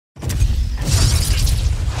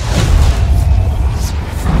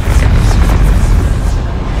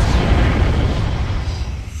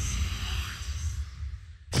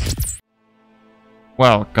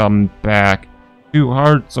Welcome back to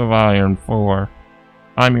Hearts of Iron 4.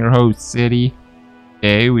 I'm your host, City.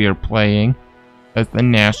 Today we are playing as the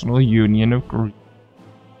National Union of Greece.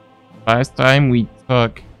 Last time we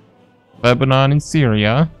took Lebanon and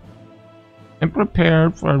Syria and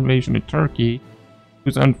prepared for invasion of Turkey,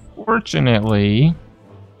 who's unfortunately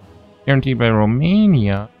guaranteed by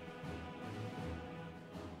Romania.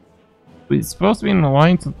 It's supposed to be in an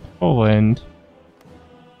alliance with Poland.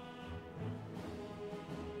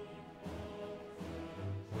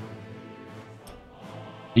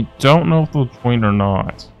 I don't know if they'll join or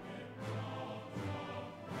not.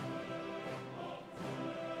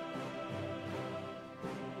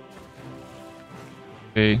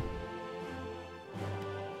 Okay.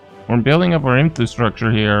 We're building up our infrastructure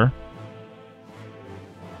here.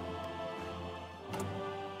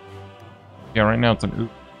 Yeah, right now it's an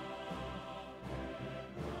oop.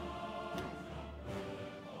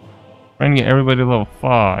 Trying to get everybody to level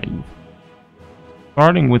 5.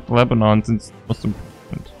 Starting with Lebanon since it's the most important.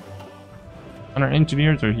 And our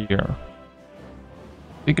engineers are here.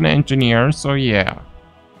 Speaking of engineers, so yeah.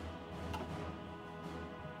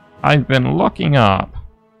 I've been looking up.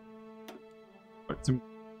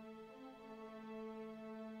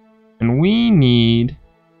 And we need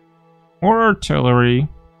more artillery,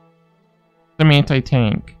 some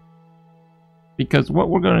anti-tank. Because what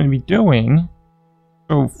we're going to be doing,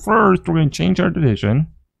 so first we're going to change our division.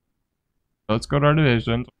 Let's go to our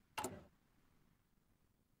division.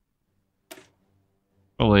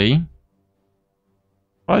 Probably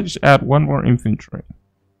just add one more infantry.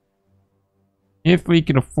 If we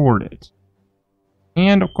can afford it.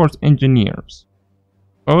 And of course engineers.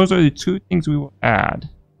 Those are the two things we will add.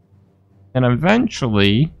 And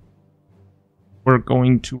eventually we're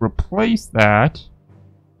going to replace that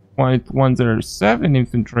with ones that are 7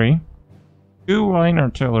 infantry, 2 line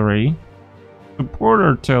artillery, support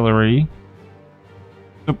artillery,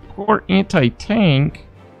 support anti-tank,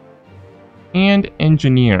 and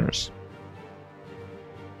engineers.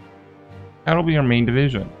 That'll be our main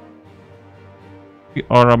division. We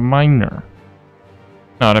are a minor,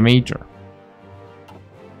 not a major.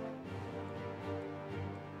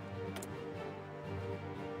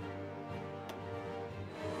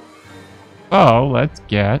 So let's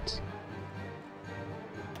get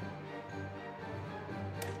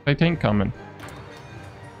a tank coming.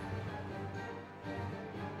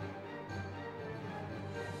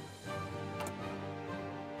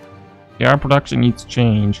 Yeah, our production needs to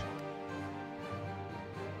change.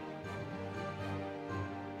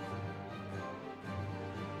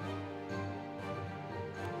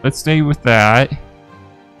 Let's stay with that.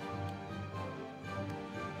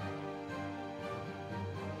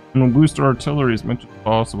 And we'll boost our artillery as much as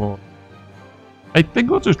possible. I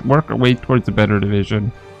think we'll just work our way towards a better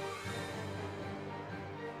division.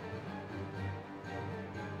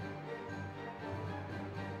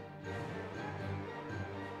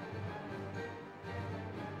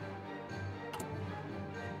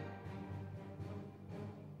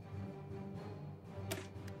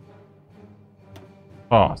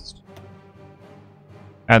 Cost.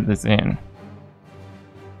 Add this in.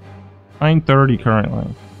 930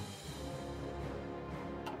 currently.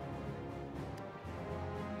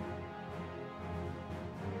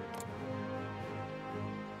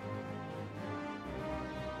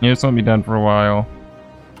 Yeah, this won't be done for a while.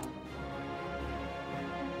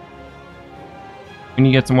 We need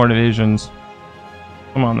to get some more divisions.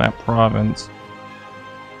 Come on, that province.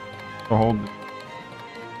 To hold.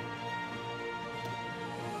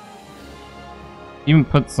 Even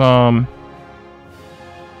put some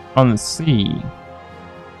on the sea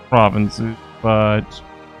provinces, but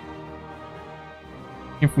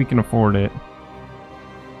if we can afford it.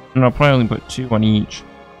 And I'll probably only put 2 on each.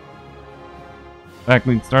 In fact,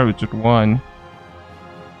 we can start with just 1.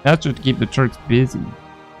 That's just to keep the Turks busy.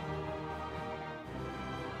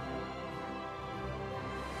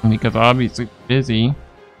 And because obviously it's busy,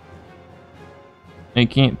 they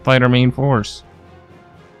can't fight our main force.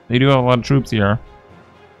 They do have a lot of troops here.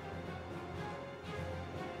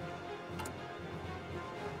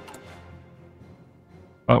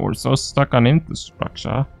 But we're so stuck on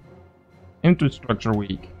infrastructure. Infrastructure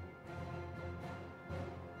week.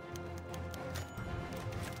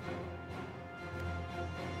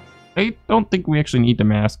 I don't think we actually need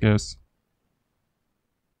Damascus.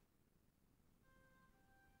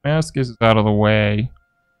 Damascus is out of the way.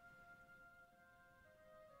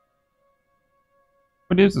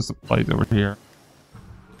 What is the supplies over here?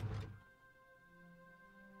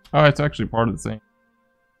 Oh, it's actually part of the same.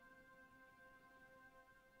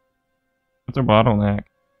 What's our bottleneck? It's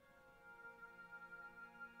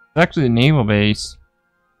actually a naval base.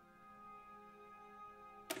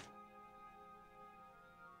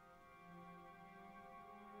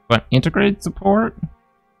 But integrated support?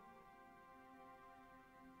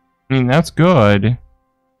 I mean, that's good.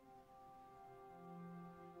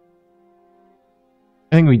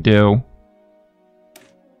 I think we do.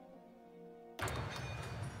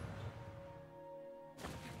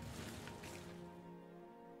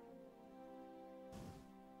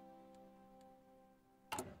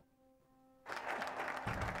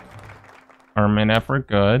 Armament effort,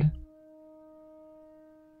 good.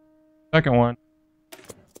 Second one.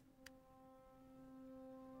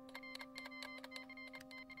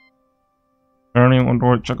 Turning one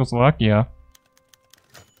toward Czechoslovakia.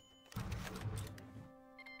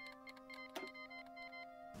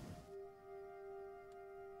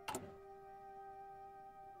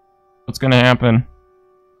 What's gonna happen?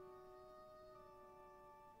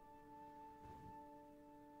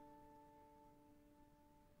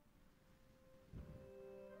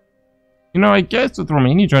 You know, I guess with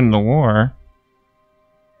Romania joining the war, at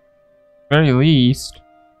the very least,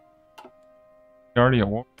 we already at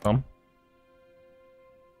war with them.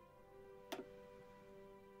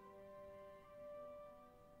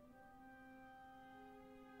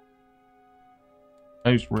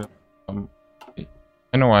 I just really,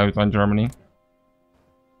 I know I was on Germany.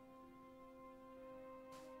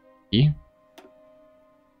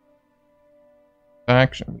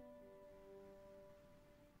 Action.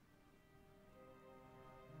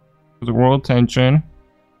 The world tension,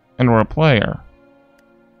 and we're a player.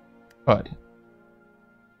 Good.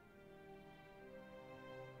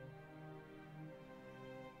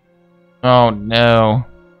 Oh no.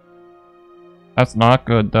 That's not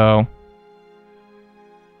good though.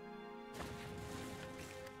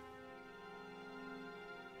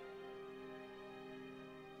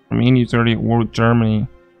 Romania's already at war with Germany.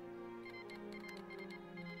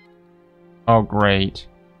 Oh great.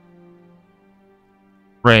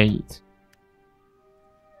 Great.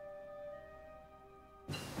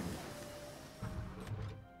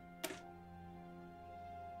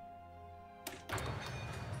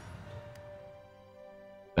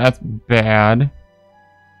 That's bad.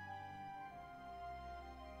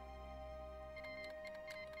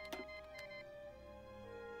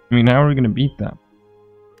 I mean, how are we gonna beat them?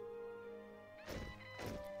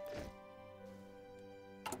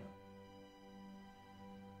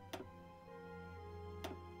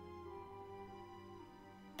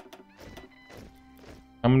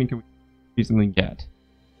 How many can we reasonably get?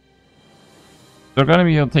 They're gonna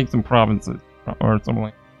be able to take some provinces or something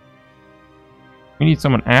like that. We need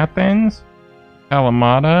someone Athens,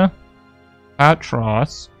 Kalamata,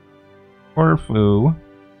 Patros, Corfu,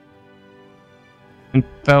 and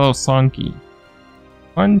Thessaloniki.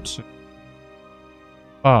 1, 2,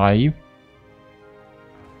 5.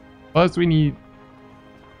 Plus we need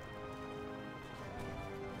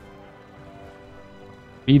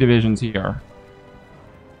B divisions here.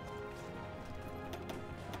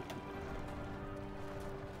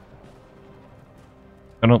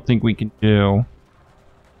 I don't think we can do.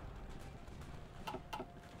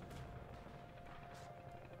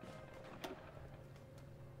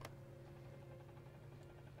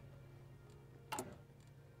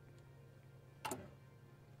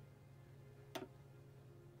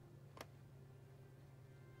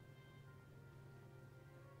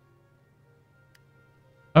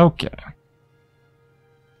 Okay.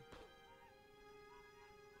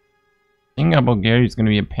 Being out Bulgaria is going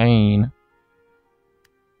to be a pain.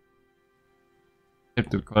 Have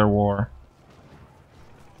to declare war.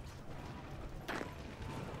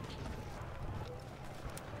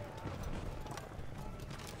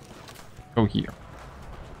 Go here.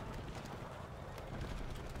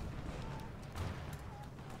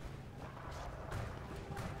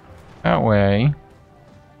 That way,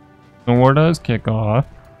 the war does kick off.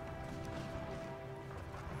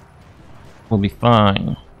 We'll be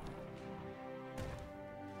fine.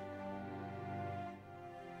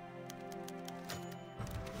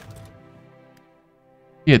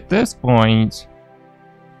 At this point,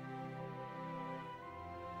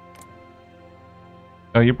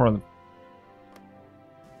 oh, you're part of the.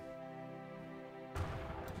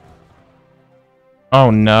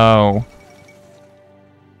 Oh no.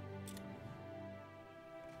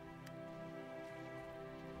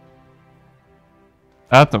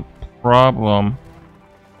 That's a problem.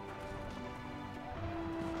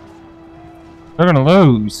 They're gonna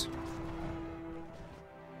lose.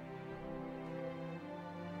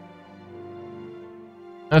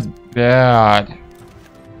 That's bad.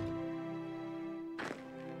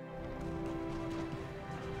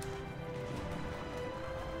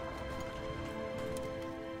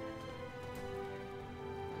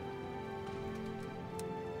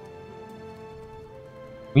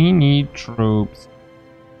 We need troops.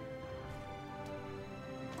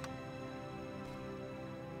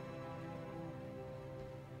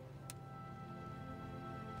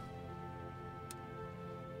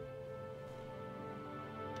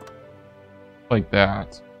 Like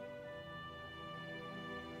that.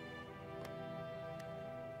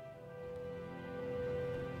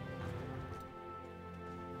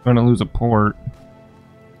 We're gonna lose a port.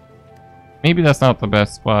 Maybe that's not the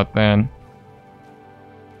best spot then.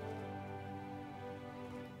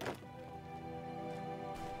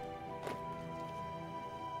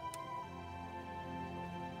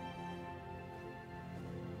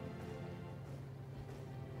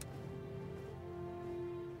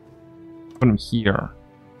 Put him here.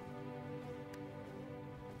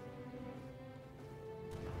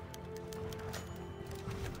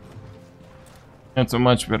 That's a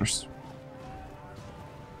much better.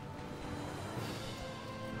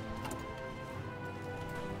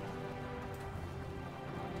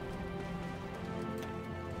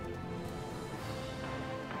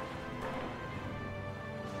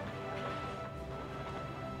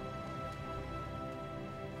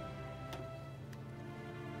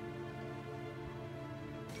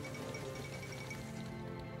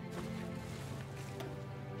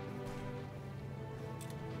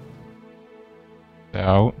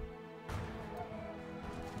 Out.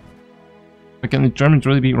 But can the Germans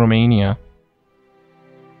really beat Romania?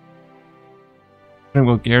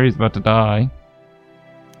 Bulgaria's about to die.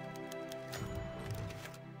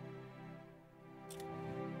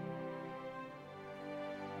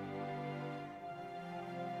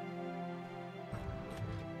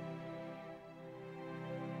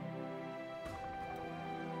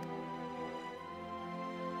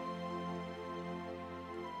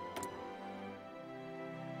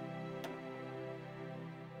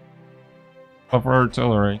 For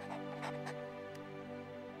artillery.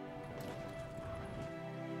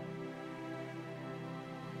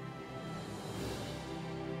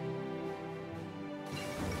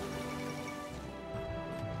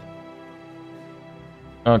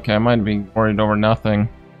 Okay, I might be worried over nothing.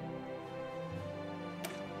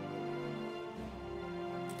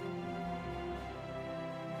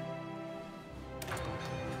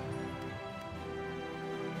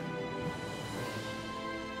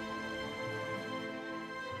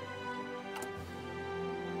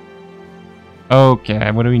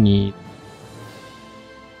 Okay, what do we need?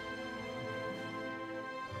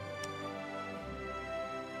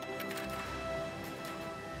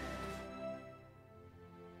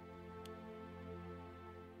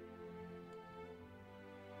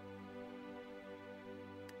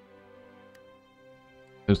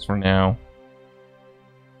 Just for now.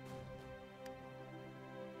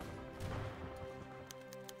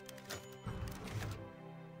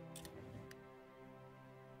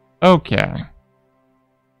 Okay.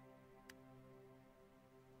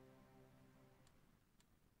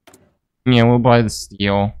 Yeah, we'll buy the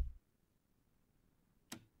steel.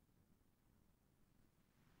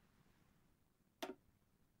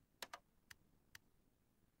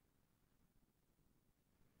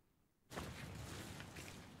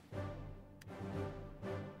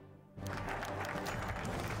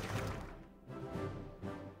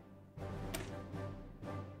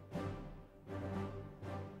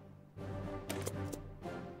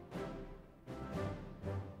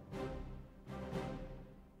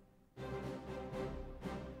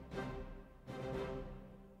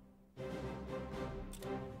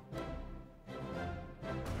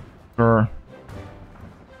 Sure.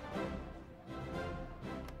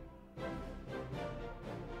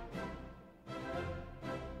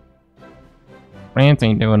 France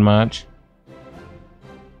ain't doing much.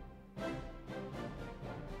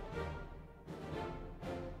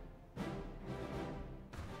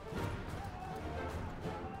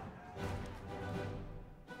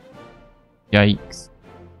 Yikes.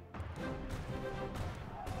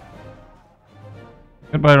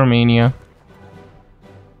 Goodbye, Romania.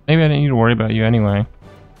 Maybe I didn't need to worry about you anyway.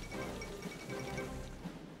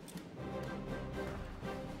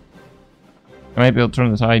 I might be able to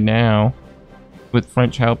turn the tide now. With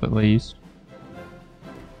French help, at least.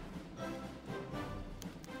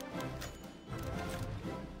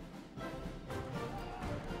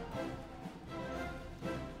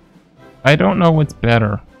 I don't know what's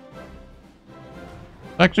better.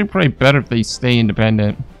 It's actually probably better if they stay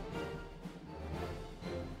independent.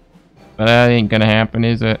 But that ain't gonna happen,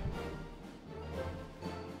 is it?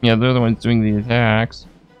 Yeah, they're the ones doing the attacks.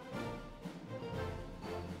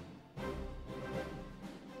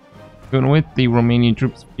 Even with the Romanian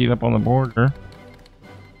troops speed up on the border.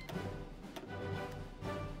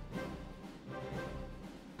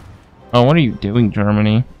 Oh, what are you doing,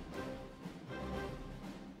 Germany?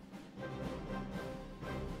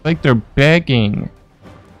 It's like they're begging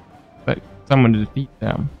like someone to defeat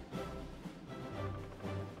them.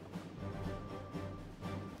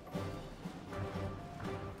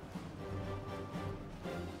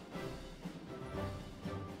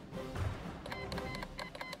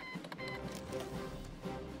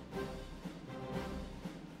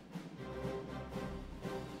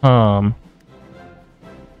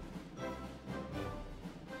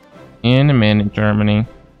 In a minute, Germany.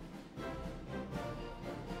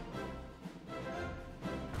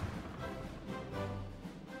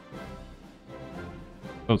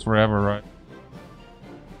 Goes forever, right?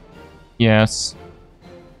 Yes.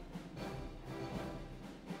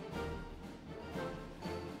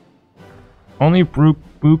 Only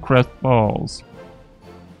Bucharest falls.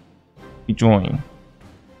 We join.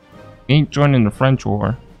 We ain't joining the French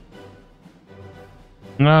war.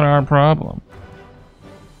 Not our problem.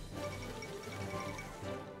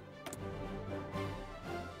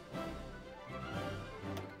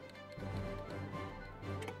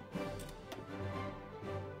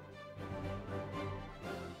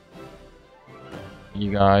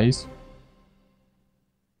 You guys.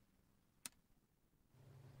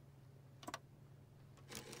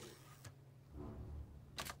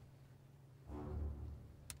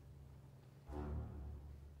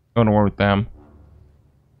 Go to war with them.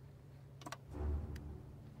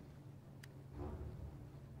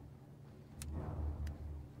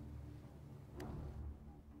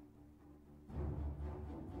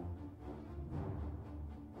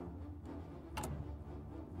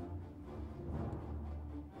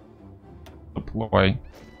 Deploy.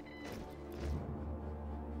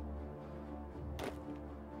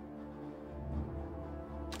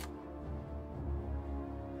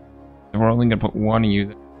 We're only gonna put one of you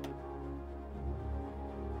there.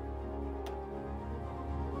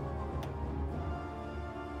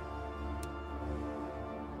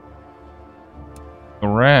 The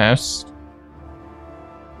rest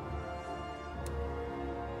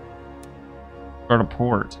go to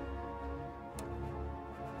port.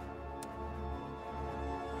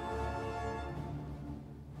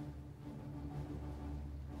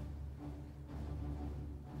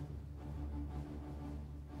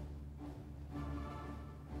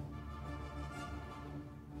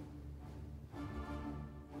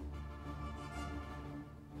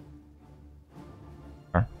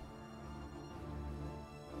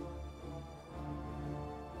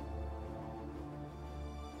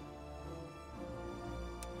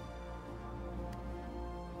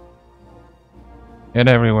 Get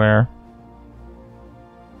everywhere.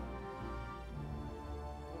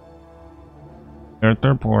 They're at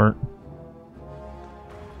their port.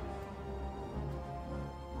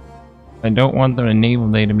 I don't want them to naval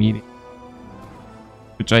data meeting,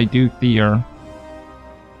 which I do fear.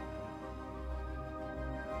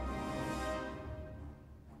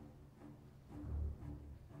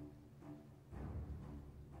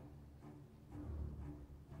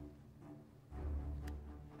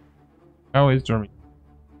 How is Germany?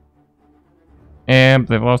 And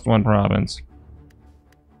they've lost one province.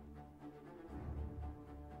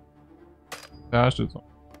 Gosh,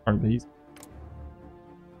 are these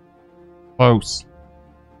close?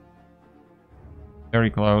 Very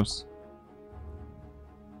close.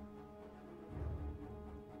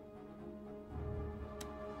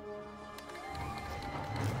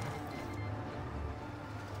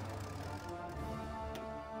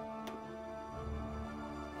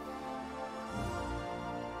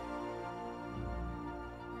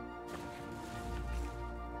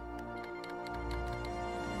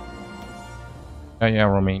 Oh yeah,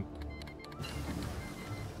 Romaine.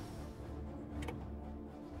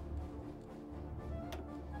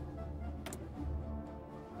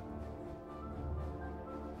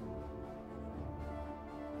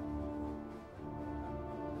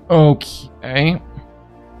 Okay.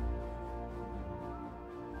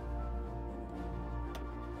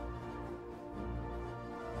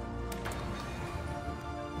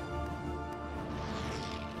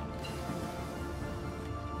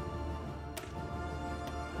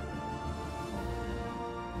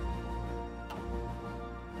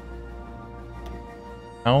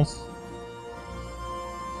 Else?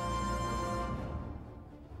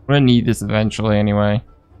 We're gonna need this eventually anyway.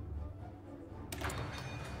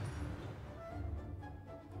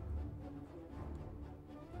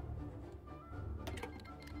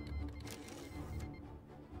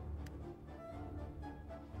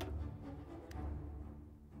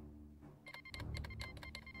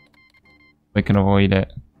 We can avoid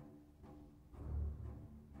it.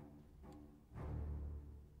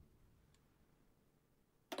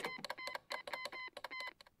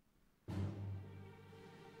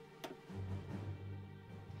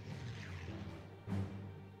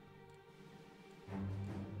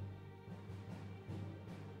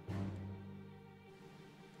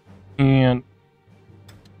 And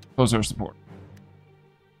close our support.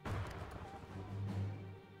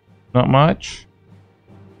 Not much.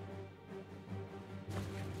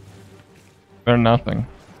 They're nothing.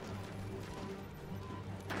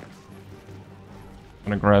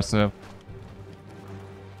 And aggressive.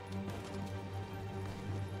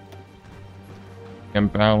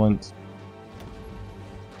 Imbalanced.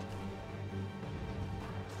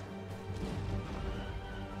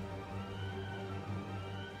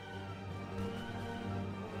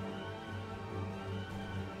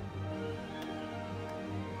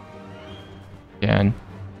 Again.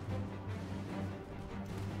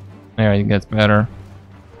 There, I think that's better.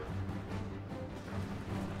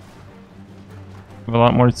 Have a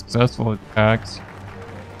lot more successful attacks.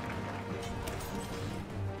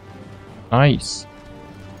 Nice.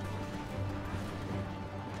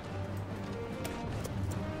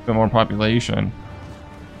 A bit more population.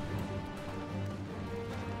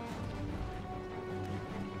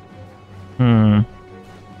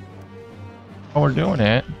 Oh, we're doing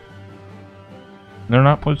it. They're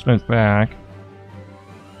not pushing us back.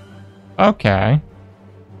 Okay.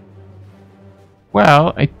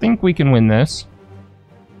 Well, I think we can win this.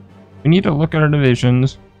 We need to look at our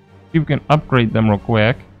divisions. See if we can upgrade them real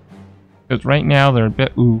quick. Because right now they're a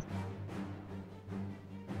bit oof.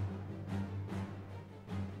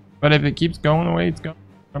 But if it keeps going the way it's going,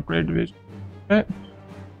 upgrade division a bit.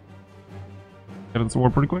 Get this war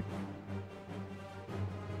pretty quick.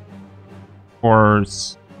 Of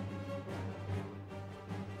course,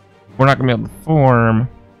 we're not going to be able to form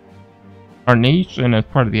our nation as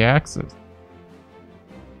part of the Axis.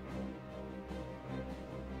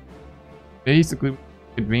 Basically, we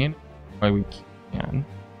take advantage of why we can.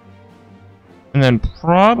 And then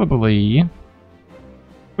probably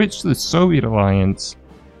switch to the Soviet alliance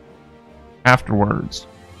afterwards.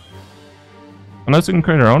 Unless we can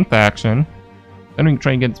create our own faction, then we can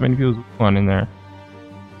try and get as many people as we want in there.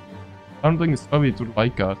 I don't think the Soviets would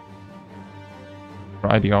like us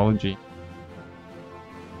for ideology.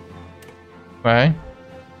 Okay.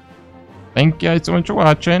 Thank you guys so much for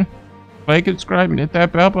watching. Like, subscribe, and hit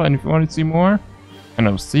that bell button if you want to see more. And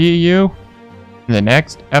I'll see you in the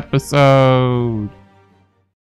next episode.